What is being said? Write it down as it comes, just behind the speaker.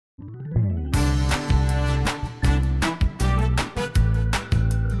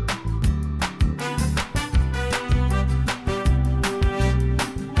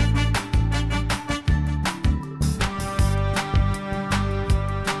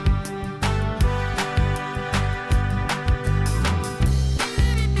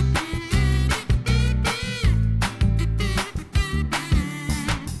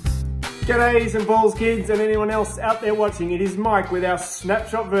G'day St. Paul's kids and anyone else out there watching. It is Mike with our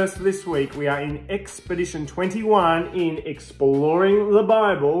snapshot verse for this week. We are in Expedition 21 in Exploring the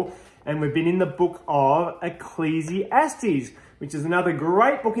Bible, and we've been in the book of Ecclesiastes, which is another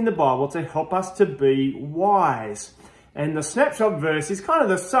great book in the Bible to help us to be wise. And the snapshot verse is kind of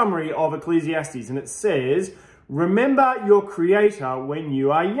the summary of Ecclesiastes, and it says, "Remember your Creator when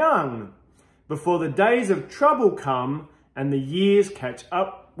you are young, before the days of trouble come and the years catch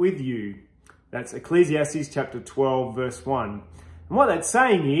up with you." That's Ecclesiastes chapter 12, verse 1. And what that's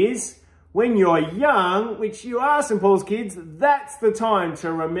saying is, when you're young, which you are, St. Paul's kids, that's the time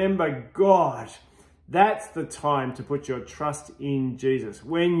to remember God. That's the time to put your trust in Jesus.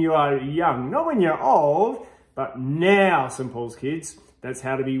 When you are young, not when you're old, but now, St. Paul's kids, that's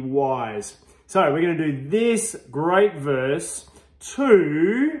how to be wise. So we're going to do this great verse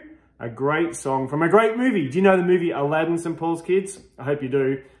to a great song from a great movie. Do you know the movie Aladdin, St. Paul's kids? I hope you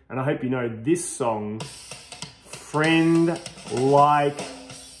do. And I hope you know this song, "Friend Like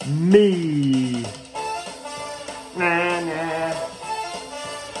Me." Na na,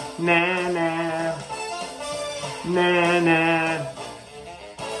 na na, na na.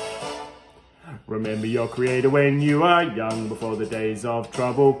 Remember your Creator when you are young, before the days of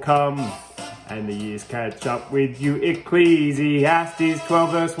trouble come and the years catch up with you. Ecclesiastes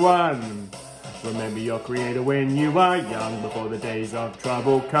 12 verse 1. Remember your Creator when you are young, before the days of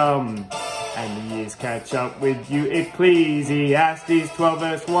trouble come and the years catch up with you. Ecclesiastes 12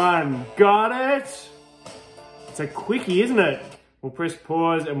 verse 1. Got it? It's a quickie, isn't it? We'll press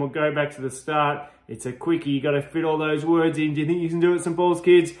pause and we'll go back to the start. It's a quickie. You got to fit all those words in. Do you think you can do it, St. Paul's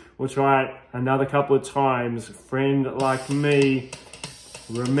kids? We'll try it another couple of times. Friend like me.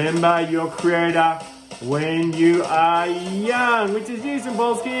 Remember your Creator when you are young, which is you, St.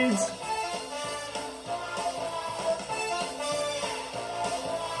 Paul's kids.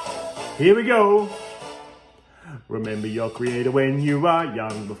 Here we go. Remember your Creator when you are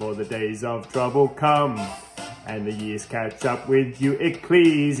young, before the days of trouble come and the years catch up with you.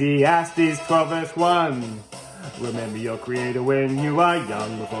 Ecclesiastes 12 verse 1. Remember your Creator when you are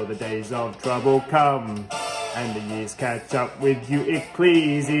young, before the days of trouble come and the years catch up with you.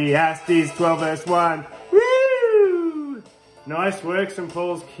 Ecclesiastes 12 verse 1. Woo! Nice work, St.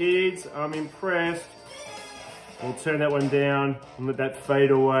 Paul's kids. I'm impressed. We'll turn that one down and let that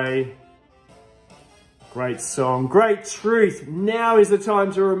fade away. Great song, great truth. Now is the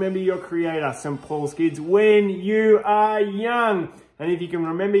time to remember your Creator, St. Paul's kids, when you are young. And if you can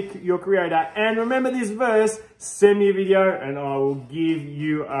remember your Creator and remember this verse, send me a video and I will give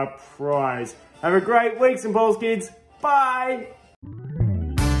you a prize. Have a great week, St. Paul's kids. Bye.